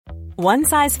One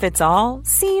size fits all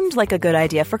seemed like a good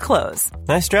idea for clothes.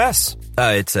 Nice dress.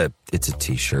 It's a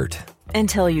t-shirt.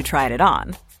 Until you tried it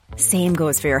on. Same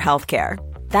goes for your healthcare.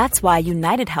 That's why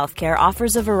United Healthcare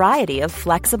offers a variety of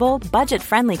flexible,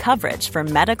 budget-friendly coverage for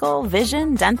medical,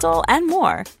 vision, dental, and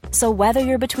more. So whether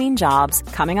you're between jobs,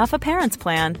 coming off a parent's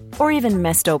plan, or even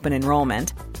missed open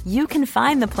enrollment, you can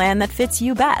find the plan that fits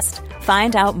you best.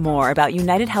 Find out more about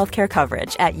United Healthcare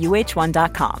coverage at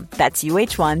uh1.com. That's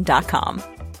uh1.com.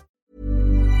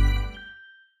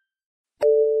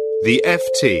 The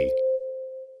FT.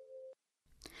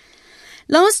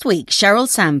 Last week, Sheryl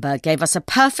Sandberg gave us a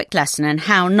perfect lesson in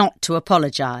how not to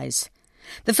apologise.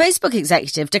 The Facebook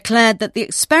executive declared that the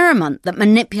experiment that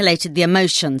manipulated the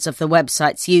emotions of the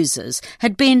website's users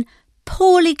had been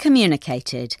poorly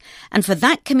communicated, and for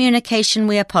that communication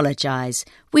we apologise.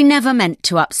 We never meant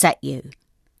to upset you.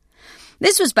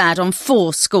 This was bad on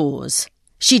 4 scores.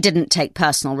 She didn't take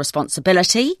personal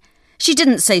responsibility. She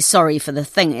didn't say sorry for the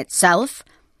thing itself.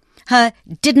 Her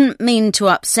didn't mean to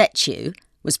upset you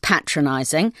was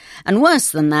patronising, and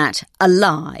worse than that, a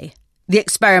lie. The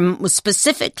experiment was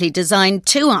specifically designed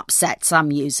to upset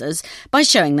some users by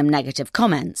showing them negative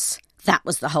comments. That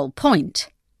was the whole point.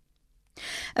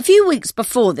 A few weeks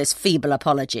before this feeble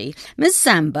apology, Ms.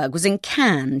 Sandberg was in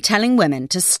Cannes telling women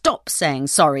to stop saying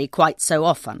sorry quite so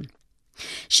often.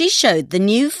 She showed the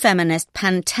new feminist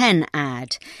Pantene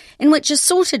ad, in which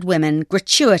assorted women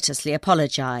gratuitously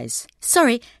apologise.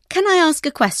 "Sorry, can I ask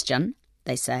a question?"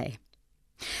 they say.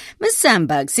 Ms.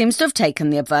 Sandberg seems to have taken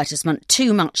the advertisement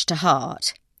too much to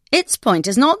heart. Its point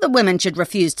is not that women should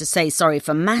refuse to say sorry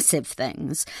for massive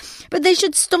things, but they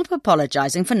should stop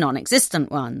apologising for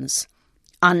non-existent ones.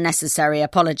 Unnecessary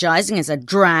apologising is a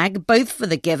drag both for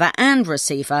the giver and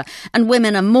receiver, and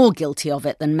women are more guilty of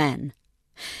it than men.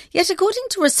 Yet according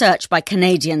to research by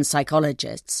Canadian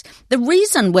psychologists, the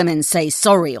reason women say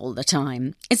sorry all the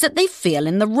time is that they feel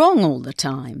in the wrong all the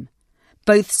time.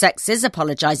 Both sexes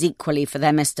apologise equally for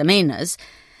their misdemeanours.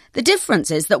 The difference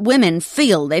is that women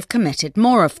feel they've committed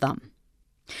more of them.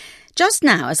 Just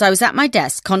now, as I was at my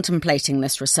desk contemplating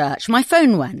this research, my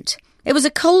phone went. It was a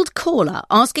cold caller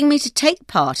asking me to take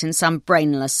part in some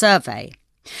brainless survey.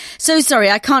 "So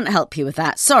sorry, I can't help you with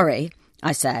that. Sorry,"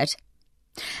 I said.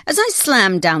 As I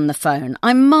slammed down the phone,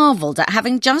 I marvelled at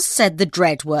having just said the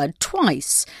dread word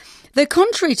twice. Though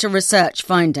contrary to research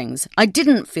findings, I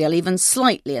didn't feel even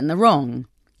slightly in the wrong.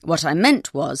 What I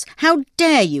meant was, how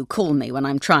dare you call me when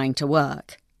I'm trying to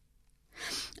work?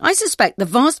 I suspect the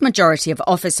vast majority of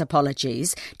office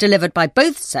apologies, delivered by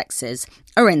both sexes,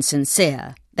 are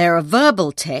insincere. They're a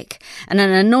verbal tick, and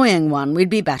an annoying one we'd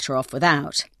be better off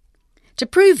without. To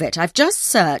prove it, I've just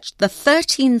searched the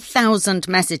 13,000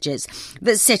 messages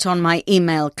that sit on my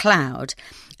email cloud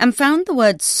and found the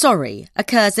word sorry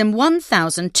occurs in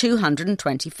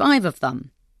 1,225 of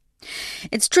them.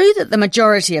 It's true that the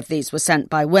majority of these were sent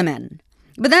by women,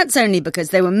 but that's only because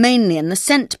they were mainly in the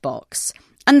sent box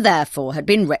and therefore had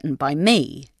been written by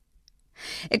me.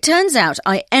 It turns out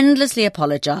I endlessly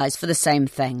apologise for the same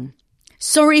thing.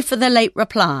 Sorry for the late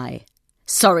reply.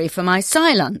 Sorry for my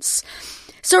silence.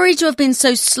 Sorry to have been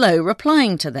so slow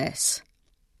replying to this.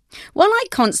 While I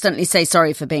constantly say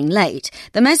sorry for being late,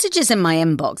 the messages in my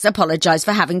inbox apologise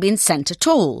for having been sent at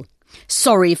all.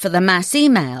 Sorry for the mass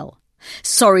email.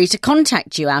 Sorry to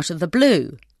contact you out of the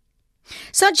blue.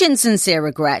 Such insincere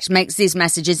regret makes these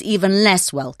messages even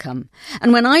less welcome,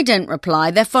 and when I don't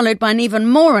reply, they're followed by an even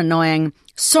more annoying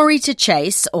sorry to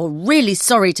chase or really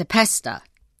sorry to pester.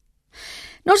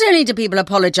 Not only do people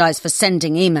apologise for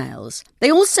sending emails, they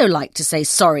also like to say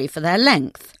sorry for their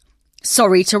length.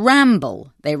 Sorry to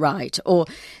ramble, they write, or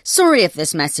sorry if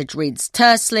this message reads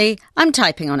tersely, I'm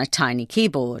typing on a tiny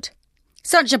keyboard.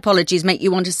 Such apologies make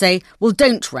you want to say, well,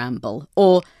 don't ramble,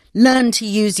 or learn to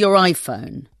use your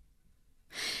iPhone.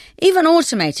 Even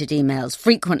automated emails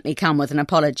frequently come with an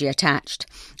apology attached.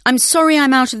 I'm sorry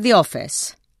I'm out of the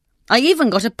office. I even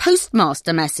got a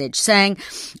postmaster message saying,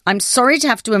 I'm sorry to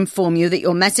have to inform you that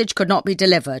your message could not be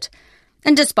delivered.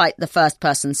 And despite the first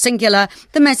person singular,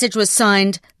 the message was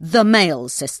signed, The Mail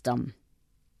System.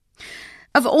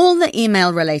 Of all the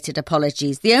email-related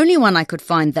apologies, the only one I could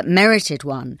find that merited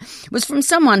one was from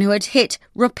someone who had hit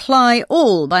reply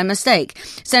all by mistake,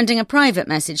 sending a private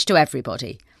message to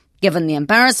everybody. Given the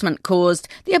embarrassment caused,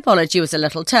 the apology was a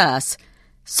little terse.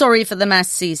 Sorry for the mass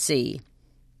CC.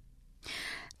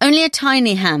 Only a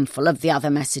tiny handful of the other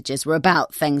messages were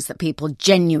about things that people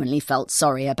genuinely felt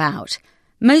sorry about.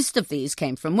 Most of these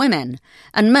came from women,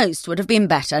 and most would have been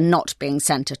better not being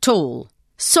sent at all.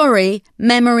 Sorry,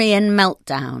 memory and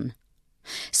meltdown.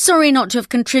 Sorry not to have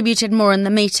contributed more in the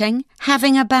meeting,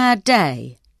 having a bad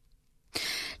day.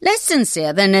 Less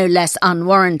sincere, though no less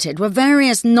unwarranted, were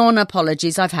various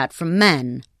non-apologies I've had from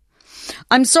men.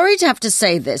 I'm sorry to have to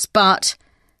say this, but...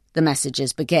 The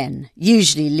messages begin,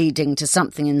 usually leading to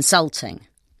something insulting.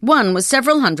 One was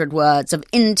several hundred words of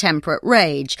intemperate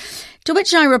rage, to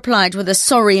which I replied with a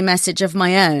sorry message of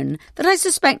my own that I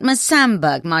suspect Miss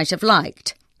Sandberg might have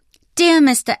liked. Dear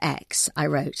Mr. X, I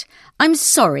wrote, I'm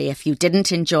sorry if you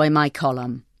didn't enjoy my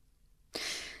column.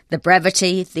 The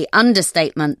brevity, the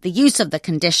understatement, the use of the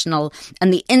conditional,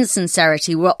 and the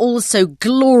insincerity were all so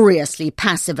gloriously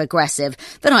passive-aggressive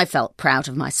that I felt proud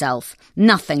of myself.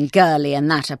 Nothing girly in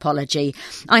that apology.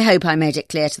 I hope I made it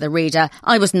clear to the reader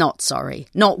I was not sorry,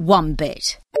 not one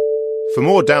bit. For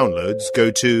more downloads,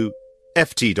 go to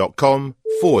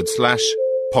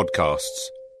ft.com/podcasts.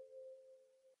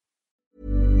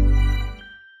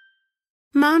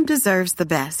 Mom deserves the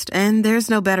best, and there's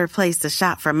no better place to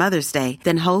shop for Mother's Day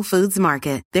than Whole Foods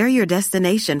Market. They're your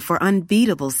destination for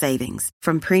unbeatable savings,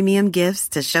 from premium gifts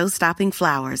to show-stopping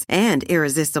flowers and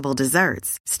irresistible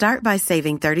desserts. Start by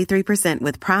saving 33%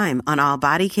 with Prime on all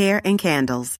body care and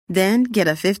candles. Then get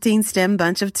a 15-stem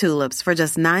bunch of tulips for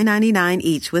just $9.99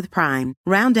 each with Prime.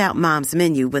 Round out Mom's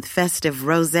menu with festive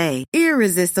rosé,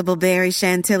 irresistible berry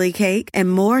chantilly cake,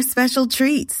 and more special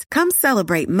treats. Come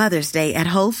celebrate Mother's Day at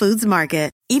Whole Foods Market.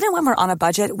 Even when we're on a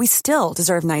budget, we still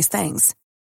deserve nice things.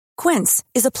 Quince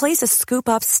is a place to scoop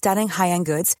up stunning high-end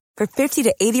goods for 50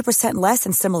 to 80% less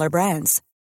than similar brands.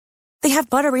 They have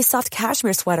buttery soft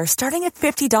cashmere sweaters starting at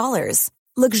 $50,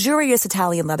 luxurious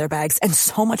Italian leather bags, and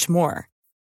so much more.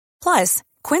 Plus,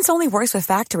 Quince only works with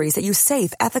factories that use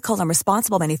safe, ethical, and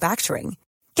responsible manufacturing.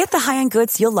 Get the high-end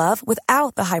goods you'll love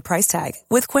without the high price tag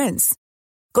with Quince.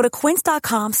 Go to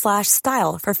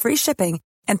quince.com/style for free shipping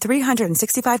and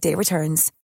 365-day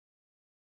returns.